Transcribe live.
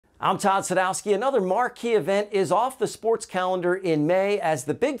I'm Todd Sadowski. Another marquee event is off the sports calendar in May as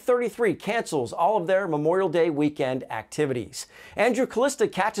the Big 33 cancels all of their Memorial Day weekend activities. Andrew Callista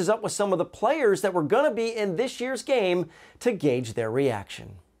catches up with some of the players that were going to be in this year's game to gauge their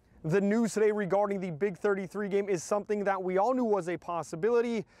reaction. The news today regarding the Big 33 game is something that we all knew was a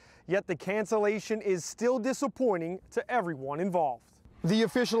possibility, yet the cancellation is still disappointing to everyone involved. The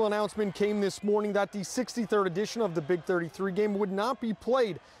official announcement came this morning that the 63rd edition of the Big 33 game would not be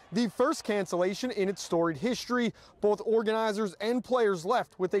played. The first cancellation in its storied history. Both organizers and players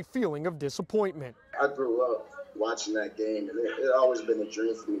left with a feeling of disappointment. I grew up watching that game, and it's always been a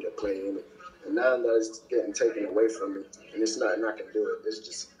dream for me to play in it. And now that it's getting taken away from me, and it's nothing I can do it. It's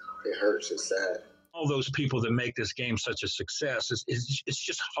just, it hurts. It's sad. All those people that make this game such a success, it's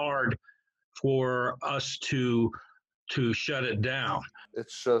just hard for us to shut it down.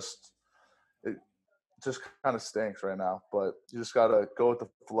 It's just, it just kind of stinks right now, but you just got to go with the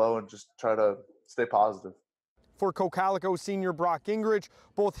flow and just try to stay positive. For Cocalico senior Brock Gingrich,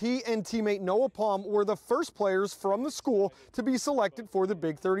 both he and teammate Noah Palm were the first players from the school to be selected for the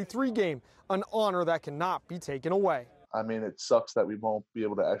Big 33 game, an honor that cannot be taken away. I mean, it sucks that we won't be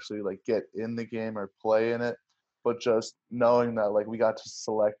able to actually get in the game or play in it, but just knowing that we got to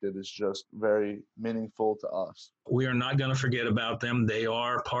select it is just very meaningful to us. We are not going to forget about them. They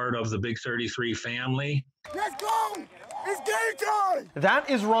are part of the Big 33 family. Let's go! It's game time! That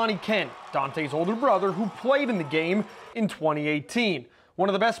is Ronnie Kent, Dante's older brother, who played in the game in 2018. One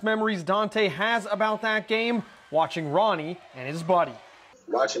of the best memories Dante has about that game, watching Ronnie and his buddy.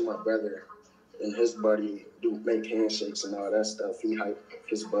 Watching my brother and his buddy make handshakes and all that stuff, he hyped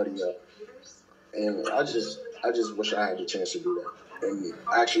his buddy up. And I just wish I had the chance to do that and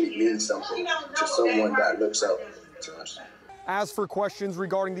actually mean something to someone that looks up to us. As for questions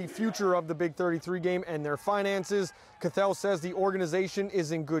regarding the future of the Big 33 game and their finances, Cathell says the organization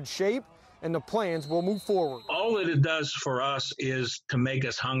is in good shape and the plans will move forward. All that it does for us is to make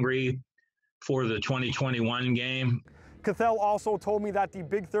us hungry for the 2021 game. Cathell also told me that the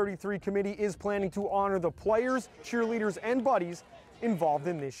Big 33 committee is planning to honor the players, cheerleaders, and buddies involved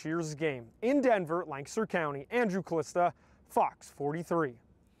in this year's game. In Denver, Lancaster County, Andrew Callista, Fox 43.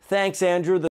 Thanks, Andrew.